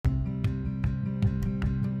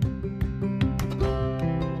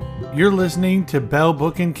You're listening to Bell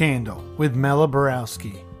Book and Candle with Mela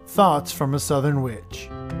Borowski. Thoughts from a Southern Witch.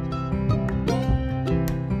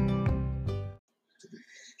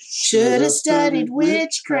 Should have studied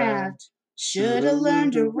witchcraft. Should have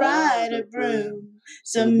learned to ride a broom.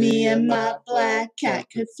 So me and my black cat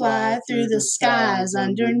could fly through the skies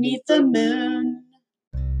underneath the moon.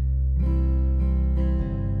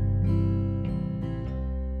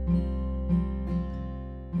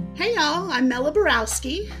 Hey y'all, I'm Mela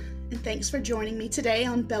Borowski, and thanks for joining me today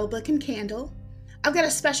on Bell Book and Candle. I've got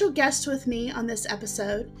a special guest with me on this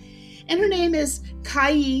episode, and her name is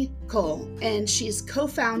Kai Cole, and she's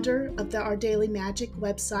co-founder of the Our Daily Magic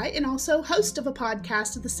website and also host of a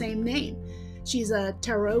podcast of the same name. She's a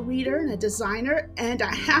tarot reader and a designer, and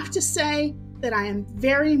I have to say that I am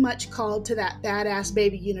very much called to that badass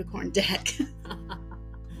baby unicorn deck.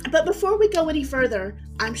 But before we go any further,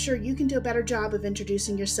 I'm sure you can do a better job of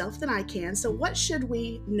introducing yourself than I can. So what should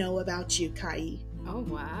we know about you, Kai? Oh,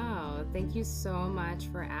 wow. Thank you so much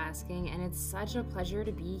for asking. And it's such a pleasure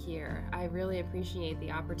to be here. I really appreciate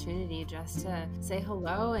the opportunity just to say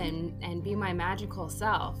hello and be my magical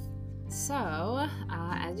self. So,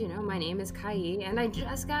 as you know, my name is Kai, and I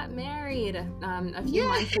just got married a few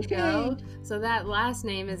months ago. So that last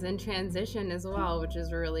name is in transition as well, which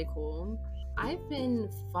is really cool. I've been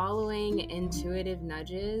following intuitive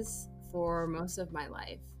nudges for most of my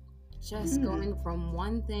life. Just going from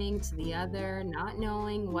one thing to the other, not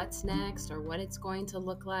knowing what's next or what it's going to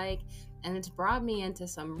look like. And it's brought me into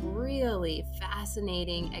some really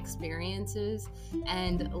fascinating experiences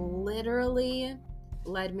and literally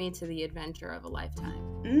led me to the adventure of a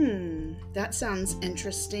lifetime. That sounds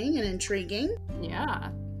interesting and intriguing. Yeah.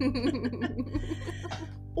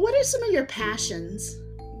 What are some of your passions?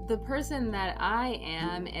 The person that I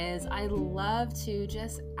am is I love to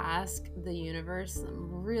just ask the universe some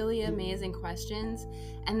really amazing questions,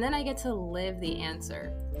 and then I get to live the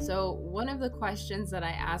answer. So one of the questions that I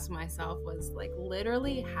asked myself was like,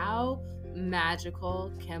 literally, how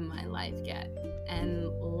magical can my life get?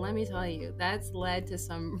 And let me tell you, that's led to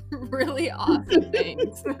some really awesome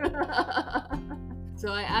things.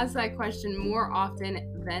 So I ask that question more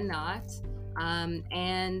often than not.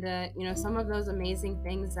 Some of those amazing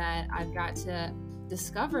things that I've got to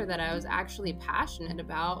discover that I was actually passionate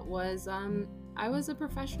about was I was a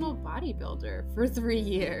professional bodybuilder for 3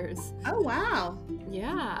 years. Oh, wow.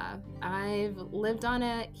 Yeah. I've lived on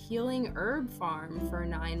a healing herb farm for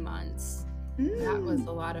 9 months. That was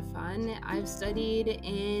a lot of fun. I've studied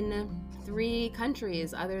in 3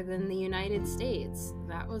 countries other than the United States.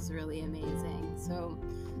 That was really amazing. So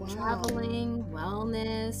traveling,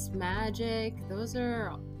 wellness, magic, those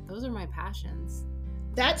are my passions.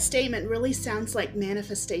 That statement really sounds like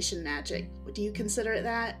manifestation magic. Do you consider it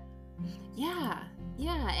that? Yeah.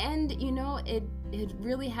 And it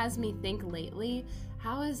really has me think lately,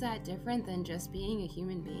 how is that different than just being a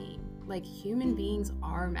human being? Like, human beings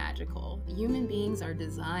are magical. Human beings are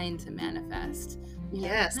designed to manifest.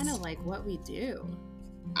 Yes. Kind of like what we do.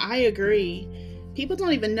 I agree. People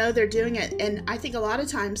don't even know they're doing it. And I think a lot of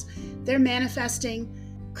times they're manifesting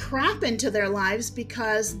crap into their lives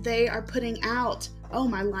because they are putting out, oh,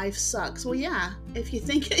 my life sucks. Well, yeah, if you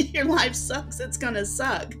think your life sucks, it's going to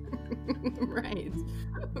suck. Right.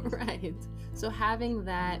 So having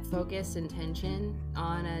that focused intention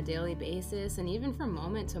on a daily basis and even from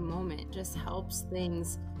moment to moment just helps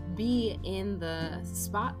things be in the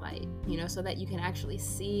spotlight, so that you can actually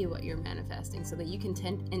see what you're manifesting, so that you can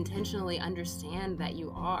intentionally understand that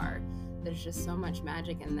you are. There's just so much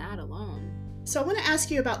magic in that alone. So I want to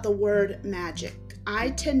ask you about the word magic. I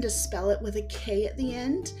tend to spell it with a K at the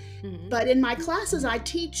end, but in my classes I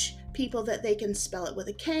teach people that they can spell it with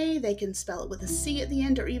a K, they can spell it with a C at the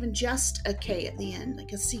end, or even just a K at the end,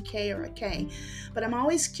 like a CK or a K. But I'm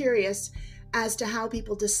always curious as to how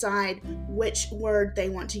people decide which word they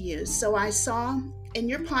want to use. So I saw in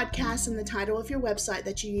your podcast and the title of your website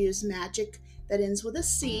that you use magic that ends with a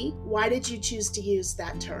C. Why did you choose to use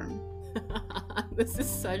that term? This is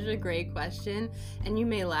such a great question, and you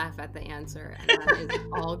may laugh at the answer, and that is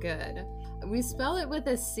all good. We spell it with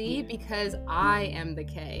a C because I am the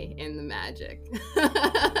K in the magic.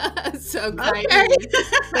 So Kai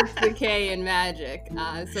puts the K in magic.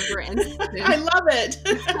 So for instance, I love it.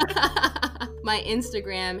 My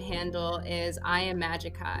Instagram handle is I am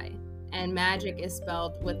Magic Kai, and magic is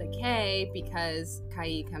spelled with a K because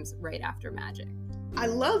Kai comes right after magic. I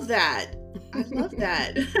love that.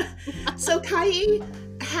 So Kai,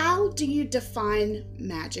 how do you define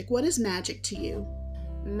magic? What is magic to you?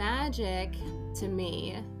 Magic, to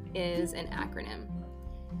me, is an acronym.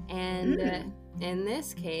 And in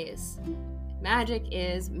this case, Magic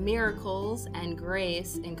is miracles and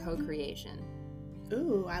grace in co-creation.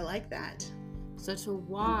 Ooh, I like that. So to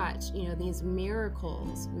watch, these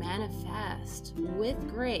miracles manifest with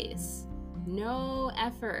grace, no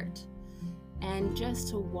effort, and just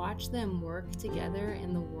to watch them work together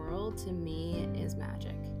in the world, to me, is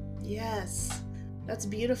magic. Yes, that's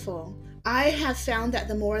beautiful. I have found that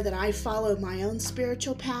the more that I follow my own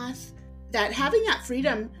spiritual path, that having that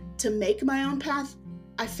freedom to make my own path,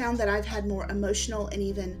 I found that I've had more emotional and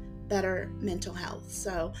even better mental health.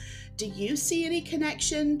 So do you see any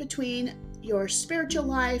connection between your spiritual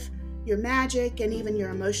life, your magic, and even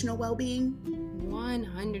your emotional well-being?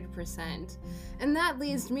 100%. And that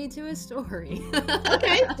leads me to a story.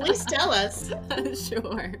 Okay, please tell us.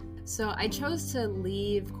 Sure. So I chose to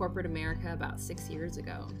leave corporate America about 6 years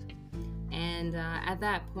ago. And at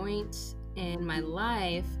that point in my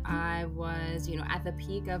life, I was, at the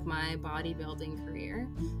peak of my bodybuilding career,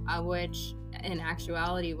 which in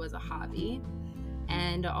actuality was a hobby.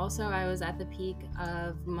 And also I was at the peak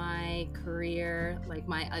of my career, like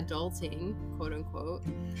my adulting, quote unquote,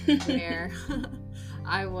 where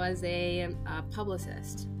I was a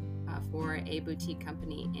publicist for a boutique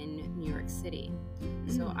company in New York City.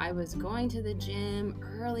 So I was going to the gym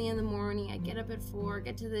early in the morning. I get up at 4,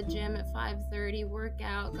 get to the gym at 5:30, work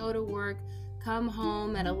out, go to work, come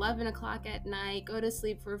home at 11 o'clock at night, go to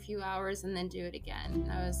sleep for a few hours, and then do it again.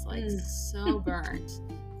 And I was like so burnt,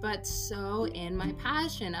 but so in my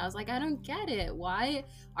passion. I was like, I don't get it. Why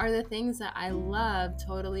are the things that I love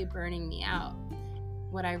totally burning me out?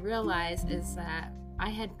 What I realized is that I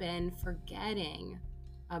had been forgetting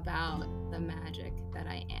about the magic that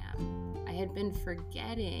I am. I had been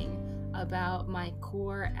forgetting about my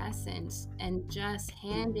core essence and just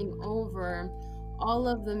handing over all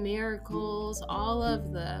of the miracles, all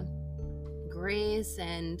of the grace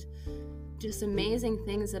and just amazing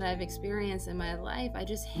things that I've experienced in my life. I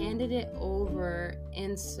just handed it over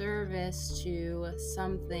in service to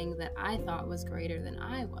something that I thought was greater than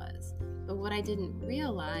I was. But what I didn't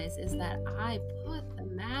realize is that I put the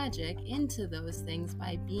magic into those things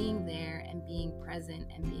by being there and being present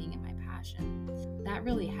and being in my passion. That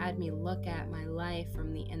really had me look at my life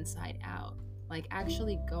from the inside out, like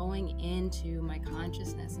actually going into my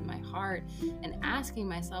consciousness and my heart and asking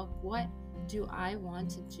myself, what do I want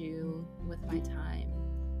to do with my time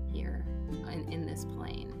here in this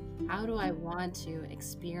plane? How do I want to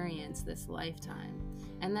experience this lifetime?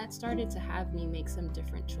 And that started to have me make some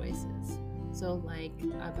different choices. So like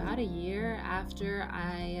about a year after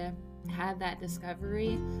I had that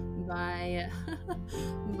discovery, by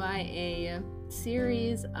a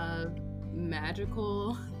series of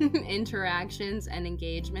magical interactions and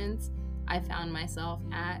engagements, I found myself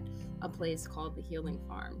at a place called the Healing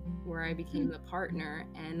Farm, where I became the partner,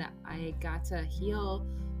 and I got to heal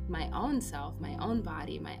my own self, my own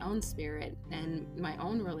body, my own spirit, and my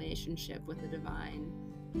own relationship with the divine,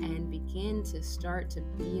 and begin to start to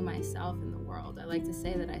be myself in the world. I like to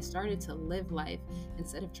say that I started to live life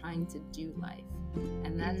instead of trying to do life.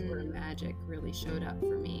 And that's where magic really showed up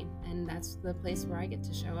for me. And that's the place where I get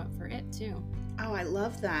to show up for it too. Oh, I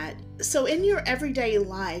love that. So in your everyday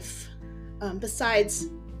life, besides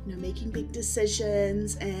making big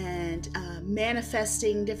decisions and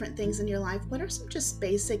manifesting different things in your life, what are some just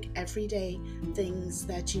basic everyday things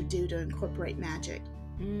that you do to incorporate magic?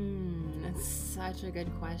 That's such a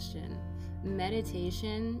good question.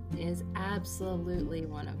 Meditation is absolutely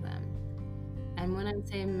one of them. And when I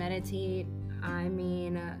say meditate, I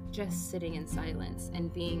mean just sitting in silence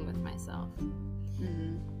and being with myself.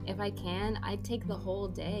 If I can, I take the whole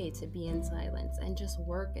day to be in silence and just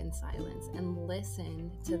work in silence and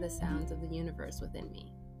listen to the sounds of the universe within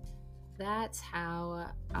me. That's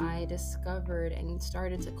how I discovered and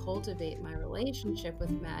started to cultivate my relationship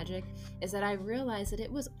with magic, is that I realized that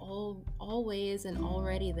it was always and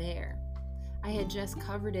already there. I had just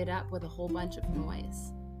covered it up with a whole bunch of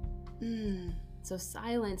noise. So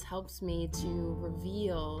silence helps me to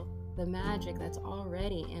reveal the magic that's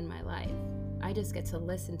already in my life. I just get to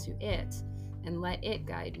listen to it and let it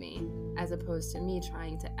guide me, as opposed to me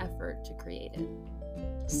trying to effort to create it.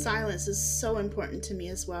 Silence is so important to me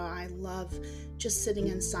as well. I love just sitting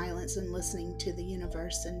in silence and listening to the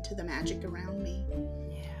universe and to the magic around me.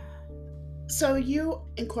 Yeah. So you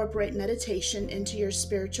incorporate meditation into your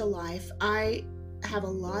spiritual life. I have a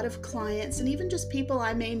lot of clients and even just people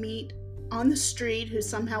I may meet on the street who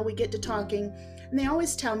somehow we get to talking, and they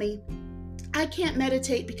always tell me, I can't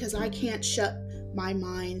meditate because I can't shut my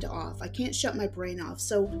mind off. I can't shut my brain off.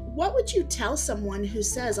 So what would you tell someone who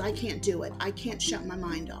says, I can't do it? I can't shut my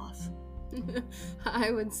mind off?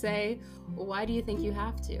 I would say, why do you think you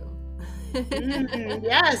have to?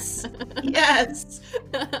 Yes. Yes.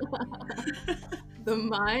 The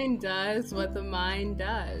mind does what the mind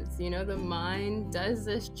does. The mind does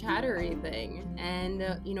this chattery thing. And,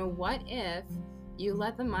 what if you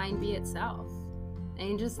let the mind be itself and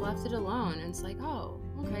you just left it alone? And it's like, oh,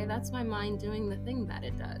 okay, that's my mind doing the thing that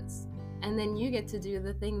it does. And then you get to do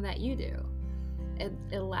the thing that you do. It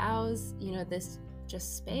allows, this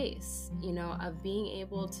just space, of being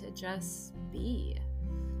able to just be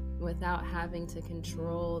without having to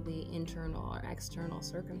control the internal or external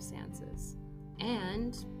circumstances.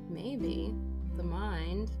 And maybe the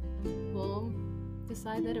mind will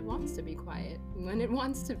decide that it wants to be quiet when it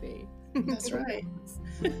wants to be. That's right.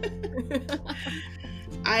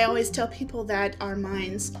 I always tell people that our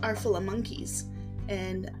minds are full of monkeys.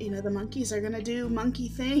 And, the monkeys are going to do monkey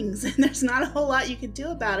things. And there's not a whole lot you can do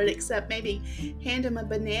about it except maybe hand them a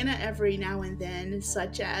banana every now and then,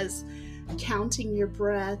 such as counting your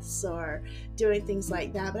breaths or doing things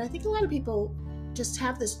like that. But I think a lot of people just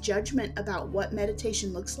have this judgment about what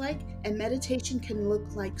meditation looks like. And meditation can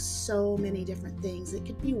look like so many different things. It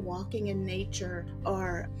could be walking in nature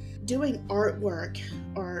or doing artwork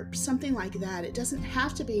or something like that. It doesn't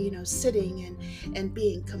have to be, sitting and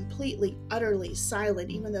being completely, utterly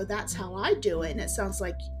silent, even though that's how I do it. And it sounds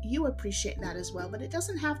like you appreciate that as well. But it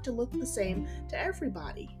doesn't have to look the same to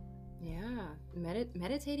everybody. Yeah,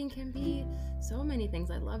 meditating can be so many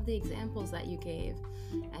things. I love the examples that you gave.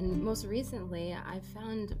 And most recently, I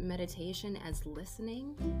found meditation as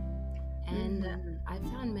listening. And I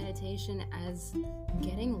found meditation as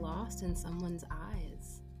getting lost in someone's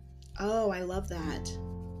eyes. Oh, I love that.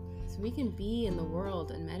 So we can be in the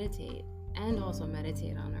world and meditate, and also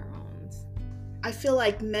meditate on our own. I feel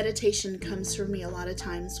like meditation comes for me a lot of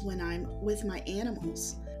times when I'm with my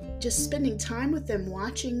animals. Just spending time with them,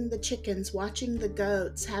 watching the chickens, watching the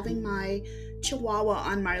goats, having my chihuahua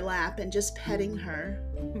on my lap and just petting her.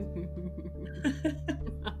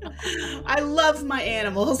 I love my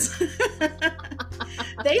animals.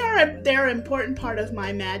 They're an important part of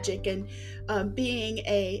my magic, and being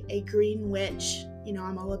a green witch,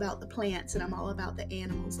 I'm all about the plants and I'm all about the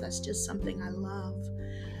animals. That's just something I love.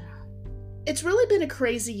 It's really been a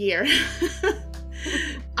crazy year.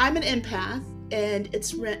 I'm an empath, and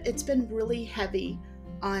it's been really heavy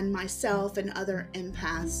on myself and other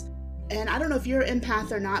empaths. And I don't know if you're an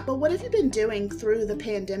empath or not, but what have you been doing through the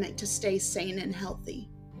pandemic to stay sane and healthy?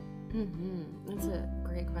 That's a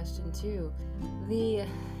great question too. The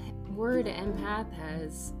word empath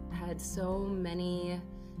has had so many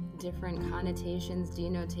different connotations,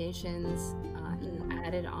 denotations,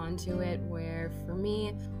 added onto it, where for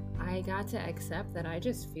me, I got to accept that I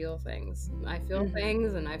just feel things. I feel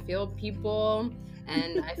things, and I feel people,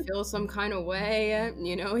 and I feel some kind of way,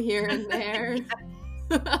 here and there.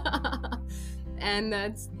 And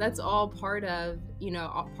that's all part of,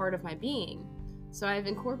 part of my being. So I've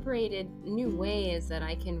incorporated new ways that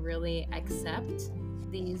I can really accept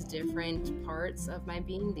these different parts of my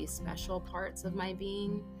being, these special parts of my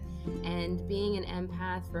being. And being an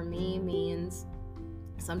empath for me means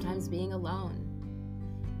sometimes being alone.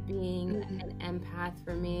 Being an empath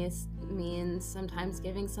for me means sometimes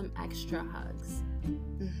giving some extra hugs.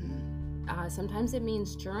 Sometimes it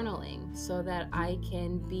means journaling so that I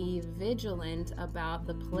can be vigilant about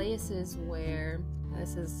the places where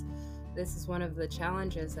this is one of the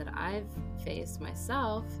challenges that I've faced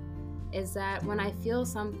myself, is that when I feel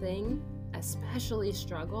something, especially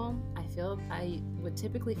struggle, I would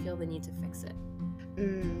typically feel the need to fix it.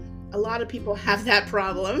 A lot of people have that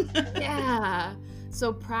problem. Yeah.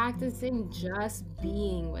 So practicing just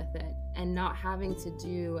being with it and not having to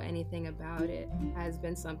do anything about it has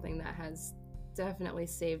been something that has definitely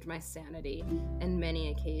saved my sanity in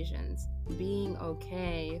many occasions. Being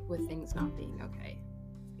okay with things not being okay.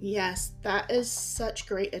 Yes, that is such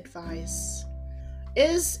great advice.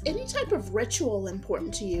 Is any type of ritual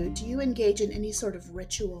important to you? Do you engage in any sort of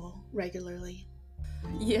ritual regularly?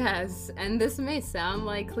 Yes, and this may sound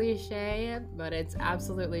like cliche, but it's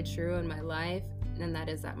absolutely true in my life, and that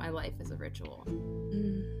is that my life is a ritual.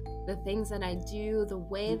 The things that I do, the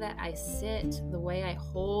way that I sit, the way I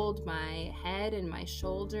hold my head and my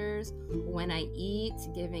shoulders when I eat,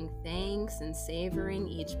 giving thanks and savoring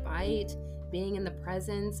each bite, being in the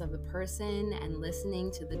presence of the person and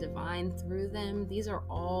listening to the divine through them, these are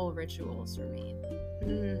all rituals for me.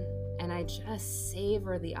 And I just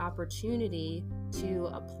savor the opportunity to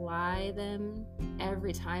apply them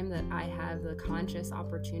every time that I have the conscious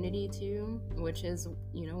opportunity to, which is,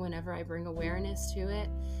 whenever I bring awareness to it.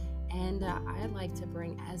 And I like to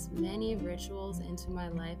bring as many rituals into my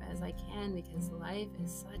life as I can, because life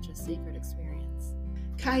is such a sacred experience.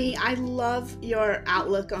 Kai, I love your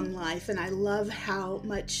outlook on life, and I love how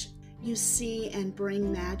much you see and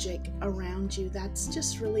bring magic around you. That's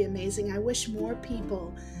just really amazing. I wish more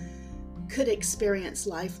people could experience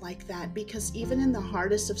life like that, because even in the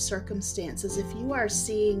hardest of circumstances, if you are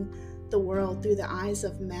seeing the world through the eyes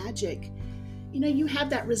of magic, you have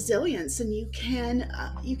that resilience, and you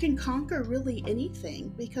can conquer really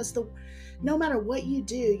anything, because no matter what you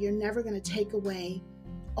do, you're never going to take away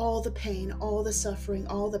all the pain, all the suffering,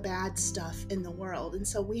 all the bad stuff in the world. And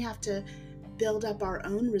so we have to build up our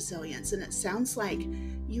own resilience. And it sounds like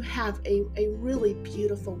you have a really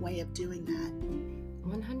beautiful way of doing that.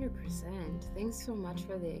 100%. Thanks so much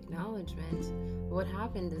for the acknowledgement. What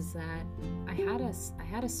happened is that I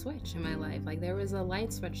had a switch in my life. Like, there was a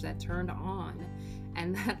light switch that turned on,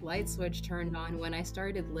 and that light switch turned on when I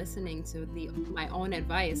started listening to my own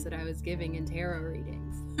advice that I was giving in tarot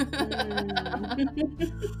readings.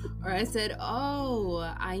 Or I said, "Oh,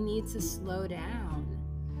 I need to slow down."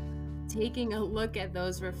 Taking a look at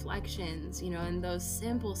those reflections, and those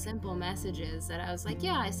simple messages that I was like,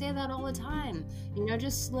 yeah, I say that all the time,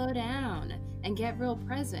 just slow down and get real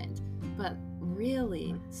present. But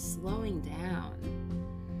really slowing down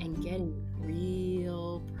and getting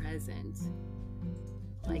real present.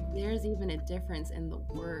 Like, there's even a difference in the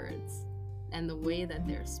words and the way that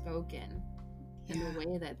they're spoken and the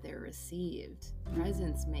way that they're received.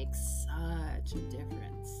 Presence makes such a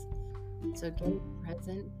difference. So getting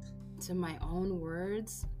present to my own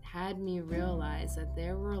words had me realize that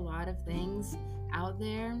there were a lot of things out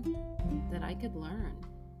there that I could learn.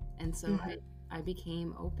 And so I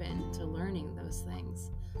became open to learning those things,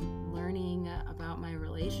 learning about my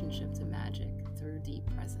relationship to magic through deep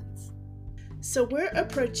presence. So we're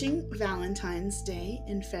approaching Valentine's Day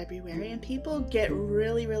in February, and people get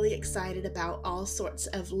really, really excited about all sorts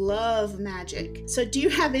of love magic. So do you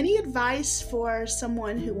have any advice for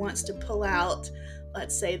someone who wants to pull out,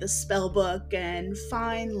 let's say, the spell book and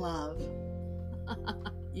find love?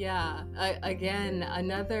 Yeah, again,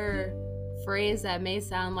 another phrase that may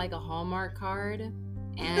sound like a Hallmark card,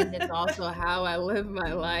 and it's also how I live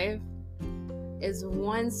my life, is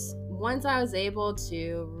once I was able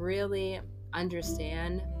to really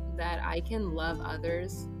understand that I can love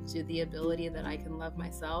others to the ability that I can love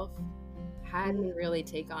myself, had me really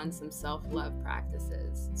take on some self-love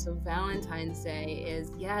practices. So Valentine's Day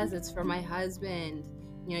is, yes, it's for my husband.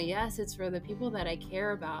 Yes, it's for the people that I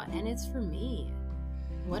care about, and it's for me.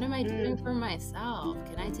 What am I doing for myself?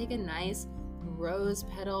 Can I take a nice rose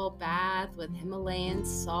petal bath with Himalayan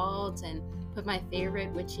salt and put my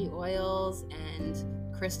favorite witchy oils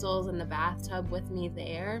and crystals in the bathtub with me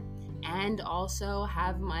there, and also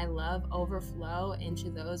have my love overflow into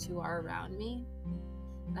those who are around me?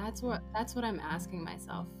 That's what I'm asking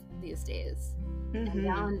myself these days. And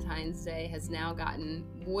Valentine's Day has now gotten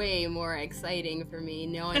way more exciting for me,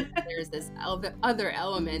 knowing that there's this other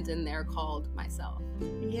element in there called myself.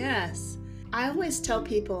 Yes. I always tell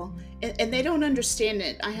people, and they don't understand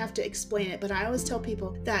it, I have to explain it, but I always tell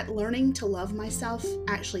people that learning to love myself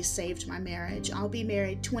actually saved my marriage. I'll be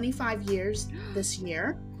married 25 years this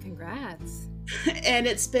year. Congrats. And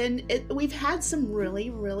we've had some really,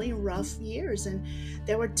 really rough years. And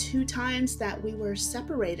there were 2 times that we were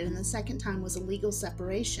separated, and the second time was a legal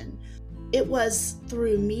separation. It was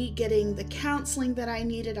through me getting the counseling that I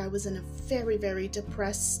needed. I was in a very, very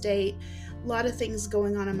depressed state. A lot of things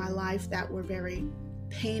going on in my life that were very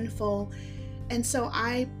painful. And so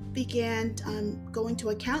I began going to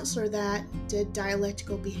a counselor that did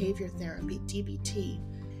dialectical behavior therapy, DBT.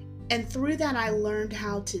 And through that, I learned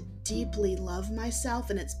how to deeply love myself,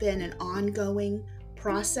 and it's been an ongoing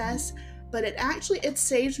process. But it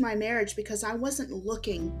saved my marriage, because I wasn't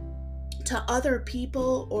looking to other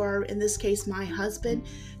people, or in this case, my husband,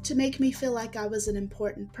 to make me feel like I was an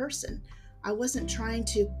important person. I wasn't trying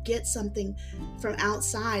to get something from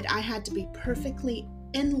outside. I had to be perfectly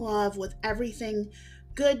in love with everything,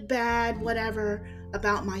 good, bad, whatever,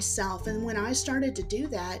 about myself. And when I started to do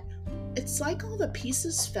that, it's like all the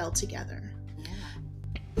pieces fell together.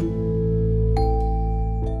 Yeah.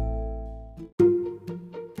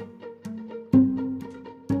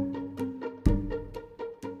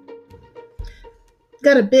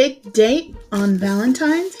 Got a big date on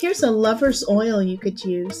Valentine's? Here's a lover's oil you could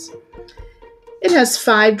use. It has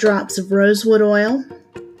 5 drops of rosewood oil,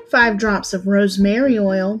 5 drops of rosemary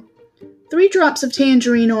oil, 3 drops of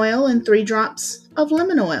tangerine oil, and 3 drops of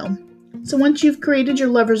lemon oil. So once you've created your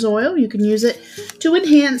lover's oil, you can use it to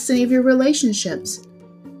enhance any of your relationships.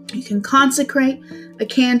 You can consecrate a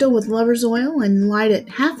candle with lover's oil and light it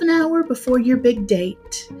half an hour before your big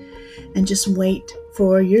date. And just wait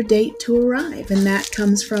for your date to arrive. And that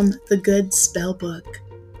comes from the Good Spell Book.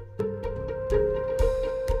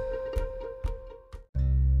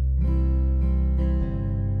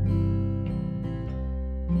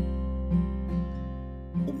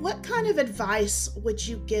 what kind of advice would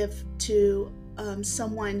you give to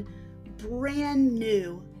someone brand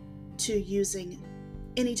new to using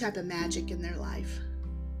any type of magic in their life?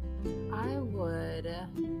 I would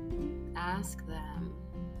ask them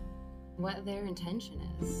what their intention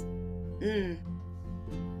is.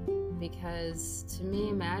 Because to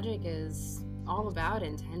me, magic is all about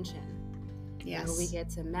intention. Yes. You know, we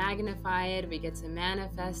get to magnify it, we get to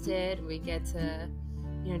manifest it, we get to,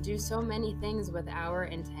 do so many things with our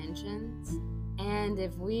intentions. And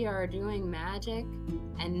if we are doing magic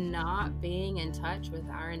and not being in touch with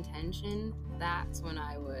our intention, that's when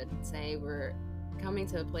I would say we're coming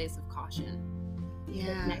to a place of caution.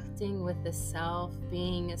 Yeah. Connecting with the self,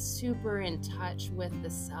 being super in touch with the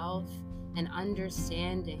self, and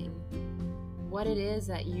understanding what it is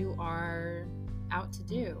that you are out to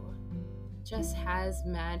do just has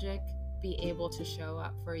magic be able to show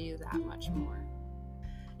up for you that much more.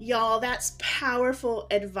 Y'all, that's powerful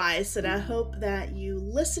advice, and I hope that you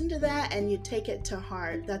listen to that and you take it to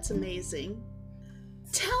heart. That's amazing.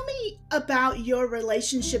 Tell me about your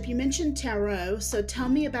relationship. You mentioned tarot, so tell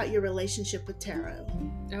me about your relationship with tarot.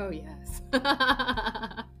 Oh, yes.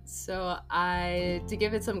 So to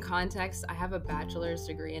give it some context, I have a bachelor's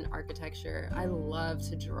degree in architecture. I love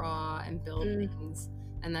to draw and build things,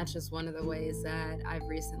 and that's just one of the ways that I've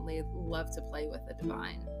recently loved to play with the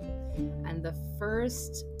divine. And the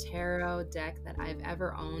first tarot deck that I've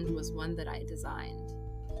ever owned was one that I designed.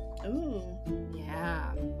 Ooh.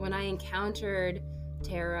 Yeah. When I encountered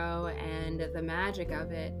tarot and the magic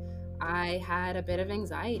of it, I had a bit of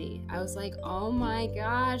anxiety. I was like, oh my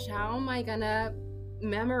gosh, how am I gonna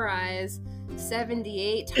memorize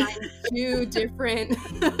 78 times 2 different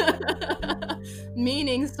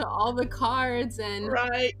meanings to all the cards? And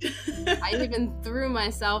right. I even threw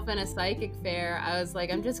myself in a psychic fair. I was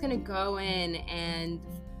like, I'm just gonna go in and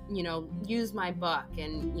use my book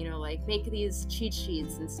and like make these cheat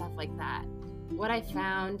sheets and stuff like that. What I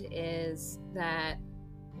found is that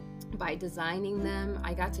by designing them,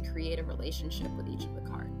 I got to create a relationship with each of the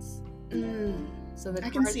cards. So I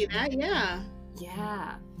can see that.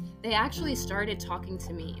 Yeah, they actually started talking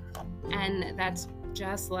to me, and that's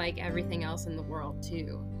just like everything else in the world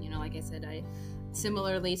too. Like I said,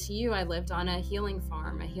 similarly to you, I lived on a healing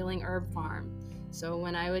farm, a healing herb farm. So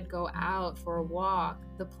when I would go out for a walk,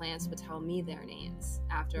 the plants would tell me their names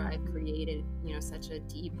after I've created, such a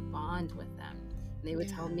deep bond with them. And they would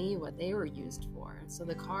tell me what they were used for. So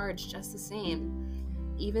the cards, just the same.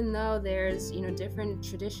 Even though there's, different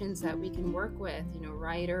traditions that we can work with,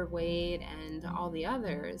 Rider Waite and all the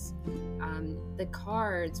others, the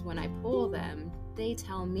cards, when I pull them, they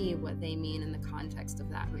tell me what they mean in the context of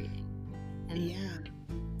that reading. And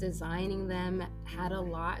designing them had a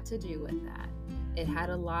lot to do with that. It had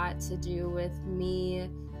a lot to do with me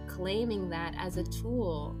claiming that as a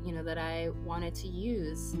tool, that I wanted to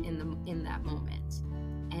use in that moment.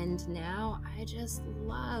 And now I just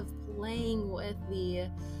love playing with the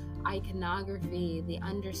iconography, the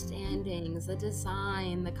understandings, the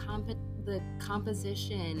design, the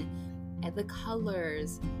composition, and the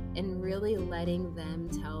colors, and really letting them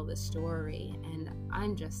tell the story. And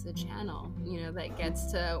I'm just the channel, that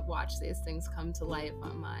gets to watch these things come to life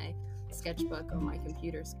on my sketchbook on my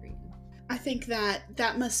computer screen. I think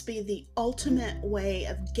that must be the ultimate way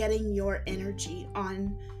of getting your energy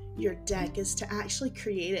on your deck, is to actually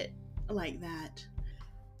create it like that.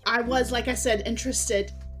 I was, like I said,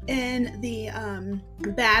 interested in the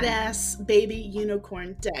Badass Baby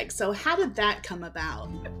Unicorn deck. So how did that come about?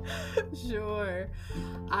 Sure.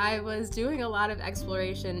 I was doing a lot of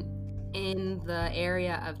exploration in the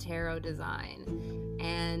area of tarot design,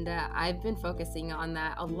 and I've been focusing on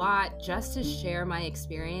that a lot just to share my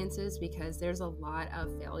experiences, because there's a lot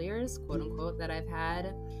of failures, quote unquote, that I've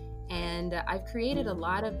had. And I've created a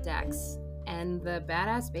lot of decks, and the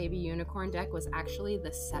Badass Baby Unicorn deck was actually the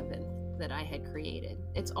 7th that I had created.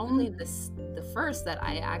 It's only the first that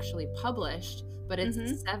I actually published, but it's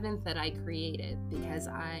the 7th that I created, because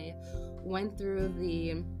I went through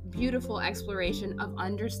the beautiful exploration of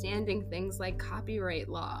understanding things like copyright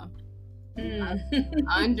law,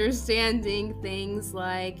 understanding things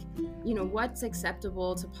like, what's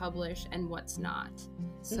acceptable to publish and what's not.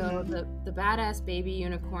 So the Badass Baby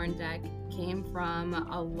Unicorn deck came from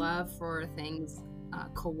a love for things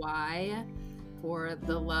kawaii, for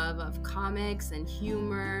the love of comics and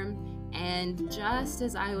humor. And just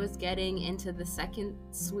as I was getting into the second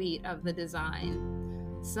suite of the design,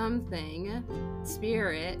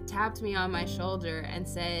 spirit tapped me on my shoulder and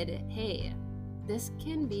said, hey, this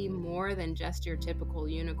can be more than just your typical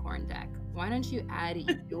unicorn deck. Why don't you add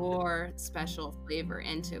your special flavor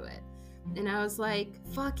into it? And I was like,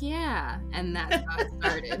 fuck yeah. And that's how it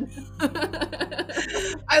started.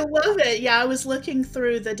 I love it. Yeah, I was looking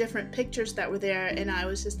through the different pictures that were there, and I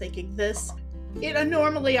was just thinking this,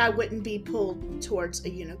 normally I wouldn't be pulled towards a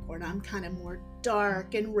unicorn. I'm kind of more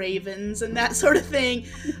dark and ravens and that sort of thing.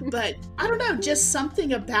 But I don't know, just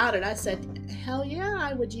something about it. I said, hell yeah,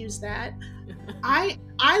 I would use that. I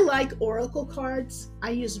like oracle cards.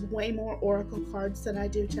 I use way more oracle cards than I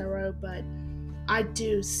do tarot, but I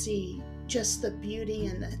do see just the beauty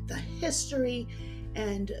and the history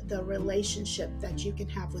and the relationship that you can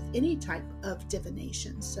have with any type of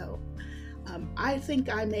divination. So I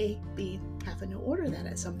think I may be having to order that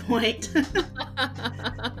at some point.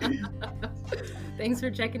 Thanks for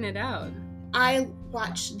checking it out. I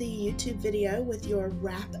watched the YouTube video with your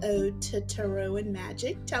rap ode to tarot and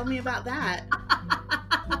magic. Tell me about that.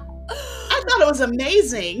 I thought it was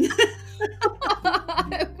amazing.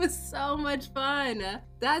 It was so much fun.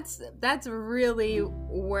 That's really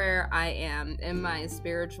where I am in my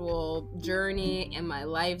spiritual journey, in my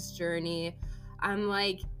life's journey. I'm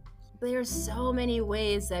like, there's so many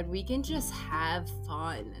ways that we can just have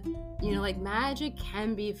fun. Like magic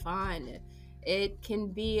can be fun. It can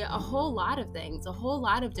be a whole lot of things, a whole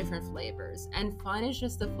lot of different flavors, and fun is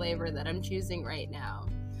just the flavor that I'm choosing right now.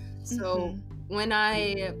 So when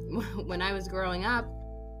I was growing up,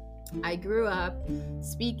 I grew up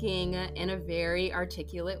speaking in a very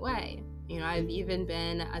articulate way. I've even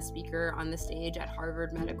been a speaker on the stage at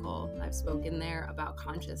Harvard Medical. I've spoken there about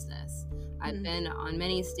consciousness. I've been on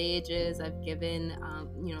many stages. I've given,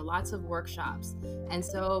 lots of workshops. And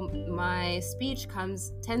so my speech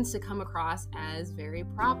tends to come across as very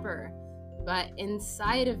proper. But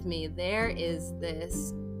inside of me, there's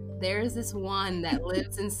this one that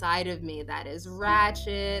lives inside of me that is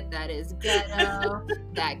ratchet, that is ghetto,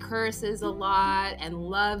 that curses a lot and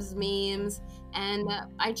loves memes. And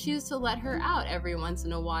I choose to let her out every once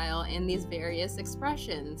in a while in these various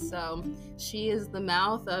expressions. So she is the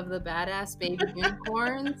mouth of the badass baby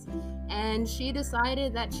unicorns, and she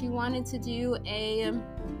decided that she wanted to do a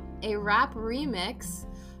rap remix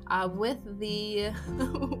with the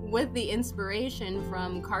inspiration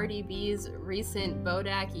from Cardi B's recent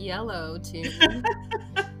Bodak Yellow tune.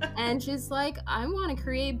 And she's like, I want to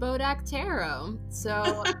create Bodak Tarot.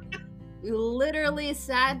 So we literally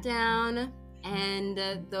sat down, and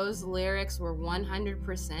those lyrics were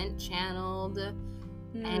 100% channeled,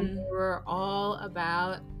 and they were all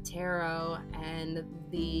about tarot, and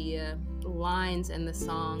the lines in the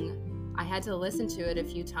song, I had to listen to it a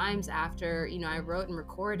few times after, I wrote and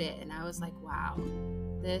recorded it, and I was like, wow,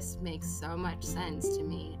 this makes so much sense to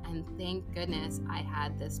me. And thank goodness I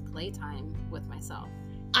had this playtime with myself.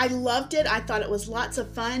 I loved it. I thought it was lots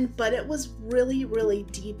of fun, but it was really, really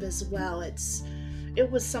deep as well. It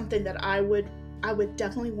was something that I would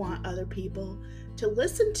definitely want other people to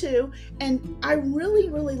listen to. And I really,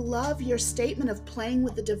 really love your statement of playing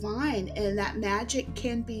with the divine and that magic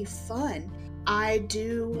can be fun. I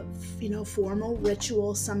do, formal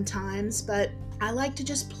ritual sometimes, but I like to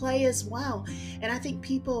just play as well. And I think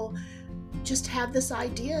people just have this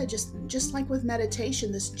idea, just like with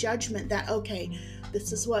meditation, this judgment that, okay,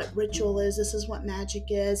 this is what ritual is, this is what magic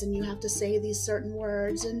is, and you have to say these certain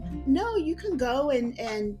words. And no, you can go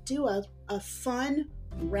and do a fun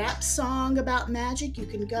rap song about magic. You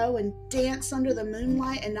can go and dance under the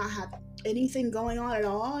moonlight and not have anything going on at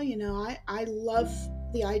all. I love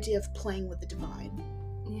the idea of playing with the divine.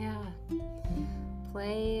 Yeah.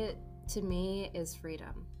 Play to me is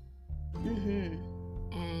freedom.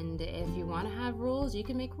 And if you want to have rules, you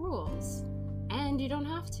can make rules. And you don't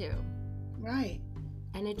have to. Right.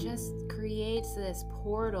 And it just creates this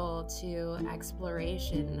portal to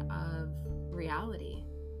exploration of reality.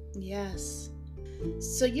 Yes.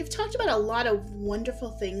 So you've talked about a lot of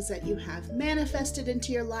wonderful things that you have manifested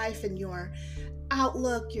into your life and your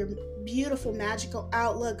outlook, your beautiful magical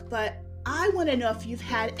outlook, but I want to know if you've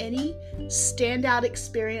had any standout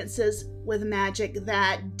experiences with magic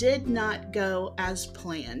that did not go as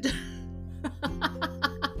planned.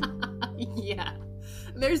 Yeah,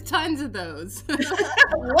 there's tons of those.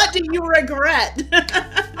 What do you regret?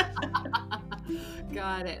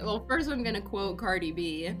 Got it. Well, first I'm going to quote Cardi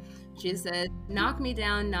B. She said, knock me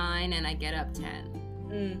down 9 and I get up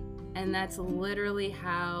 10. And that's literally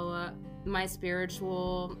how my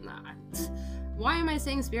spiritual... Why am I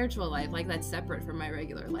saying spiritual life? Like that's separate from my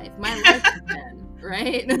regular life. My life has been,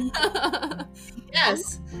 right?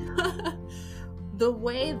 Yes. The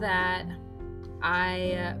way that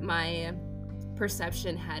my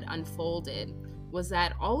perception had unfolded was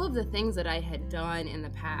that all of the things that I had done in the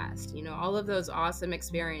past, all of those awesome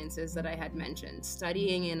experiences that I had mentioned,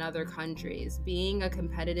 studying in other countries, being a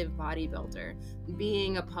competitive bodybuilder,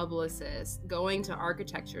 being a publicist, going to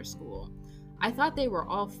architecture school, I thought they were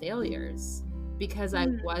all failures because I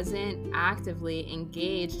wasn't actively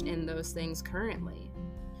engaged in those things currently.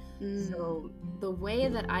 So the way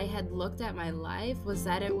that I had looked at my life was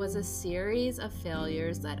that it was a series of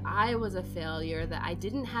failures, that I was a failure, that I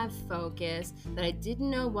didn't have focus, that I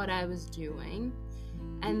didn't know what I was doing.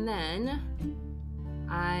 And then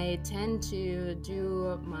I tend to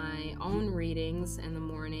do my own readings in the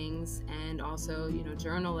mornings and also,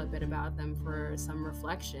 journal a bit about them for some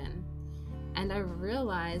reflection. And I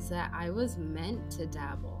realized that I was meant to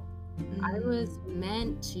dabble. I was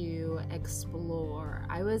meant to explore.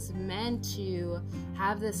 I was meant to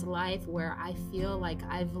have this life where I feel like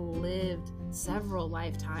I've lived several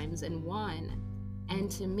lifetimes in one. And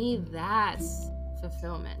to me, that's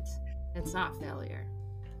fulfillment. It's not failure.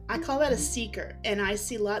 I call that a seeker, and I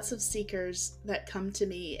see lots of seekers that come to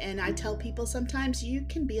me, and I tell people sometimes you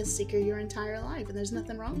can be a seeker your entire life, and there's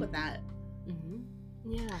nothing wrong with that.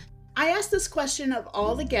 Yeah. I asked this question of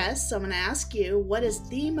all the guests, so I'm going to ask you, what is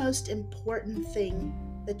the most important thing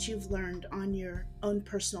that you've learned on your own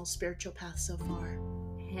personal spiritual path so far?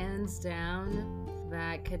 Hands down,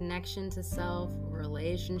 that connection to self,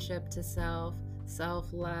 relationship to self,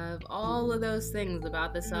 self-love, all of those things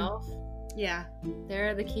about the self, yeah,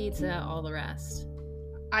 they're the key to all the rest.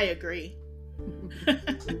 I agree.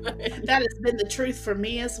 That has been the truth for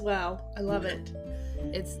me as well. I love it.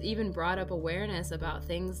 It's even brought up awareness about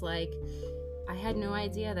things like I had no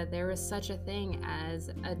idea that there was such a thing as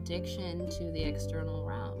addiction to the external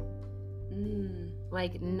realm.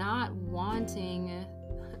 Like not wanting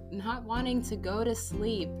to go to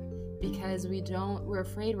sleep because we're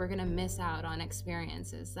afraid we're going to miss out on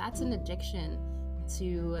experiences. That's an addiction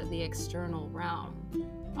to the external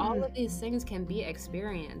realm. All of these things can be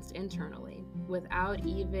experienced internally without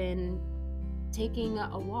even taking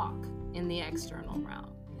a walk in the external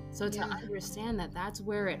realm. So to understand that that's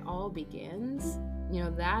where it all begins,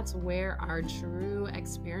 that's where our true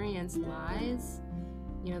experience lies,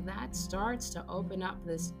 that starts to open up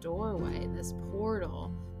this doorway, this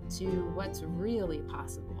portal to what's really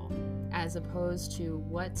possible, as opposed to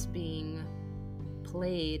what's being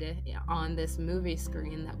played on this movie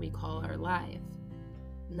screen that we call our life.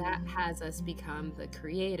 That has us become the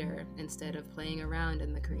creator instead of playing around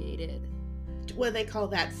in the created. What do they call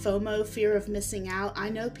that? FOMO, fear of missing out. I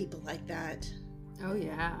know people like that. Oh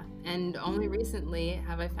yeah, and only recently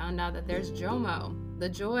have I found out that there's JOMO, the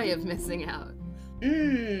joy of missing out.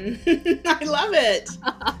 I love it.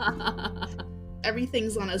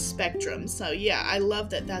 Everything's on a spectrum, so yeah, I love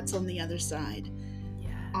that that's on the other side.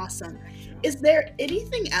 Yeah. Awesome. Is there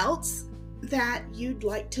anything else that you'd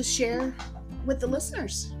like to share with the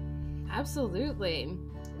listeners? Absolutely.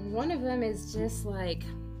 One of them is just like,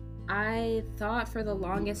 I thought for the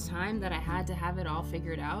longest time that I had to have it all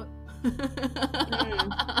figured out.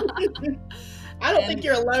 I don't think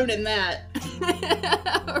you're alone in that.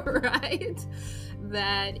 Right?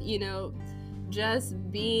 That,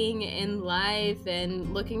 just being in life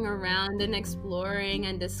and looking around and exploring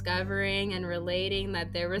and discovering and relating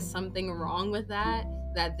that there was something wrong with that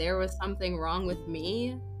there was something wrong with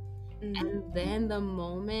me. And then the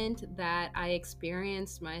moment that I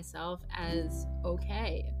experienced myself as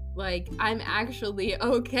okay, like I'm actually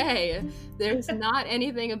okay. There's not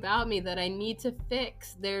anything about me that I need to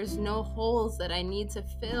fix. There's no holes that I need to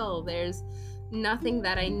fill. There's nothing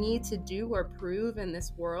that I need to do or prove in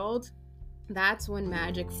this world. That's when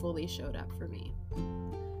magic fully showed up for me.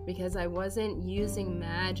 Because I wasn't using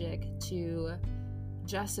magic to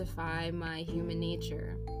justify my human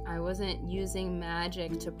nature. I wasn't using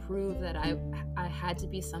magic to prove that I had to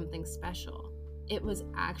be something special. It was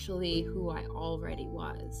actually who I already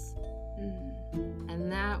was.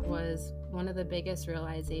 And that was one of the biggest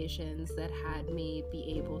realizations that had me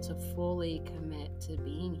be able to fully commit to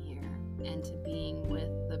being here and to being with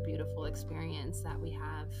the beautiful experience that we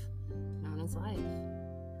have known as life.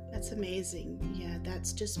 That's amazing. Yeah,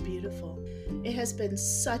 that's just beautiful. It has been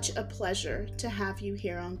such a pleasure to have you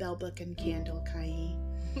here on Bell Book and Candle, Kai.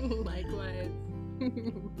 Likewise.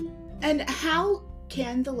 And how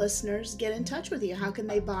can the listeners get in touch with you? How can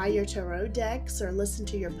they buy your tarot decks or listen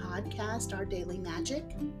to your podcast, Our Daily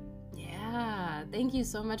Magic? Yeah, thank you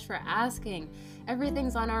so much for asking.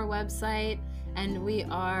 Everything's on our website, and we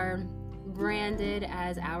are branded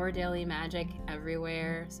as Our Daily Magic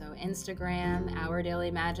everywhere. So Instagram,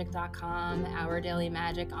 ourdailymagic.com, Our Daily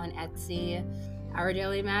Magic on Etsy, Our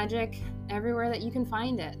Daily Magic everywhere that you can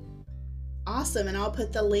find it. Awesome, and I'll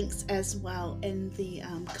put the links as well in the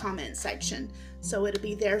comment section, so it'll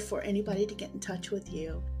be there for anybody to get in touch with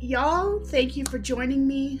you. Y'all, thank you for joining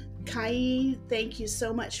me. Kai, thank you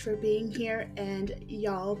so much for being here, and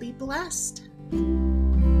y'all be blessed.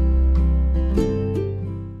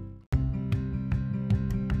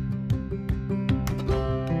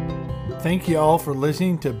 Thank you all for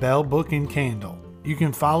listening to Bell Book and Candle. You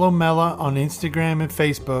can follow Mela on Instagram and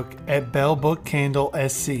Facebook at Bell Book Candle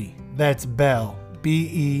SC. That's Bell,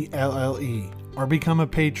 Belle, or become a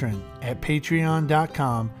patron at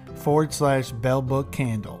patreon.com/Bell Book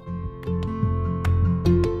Candle.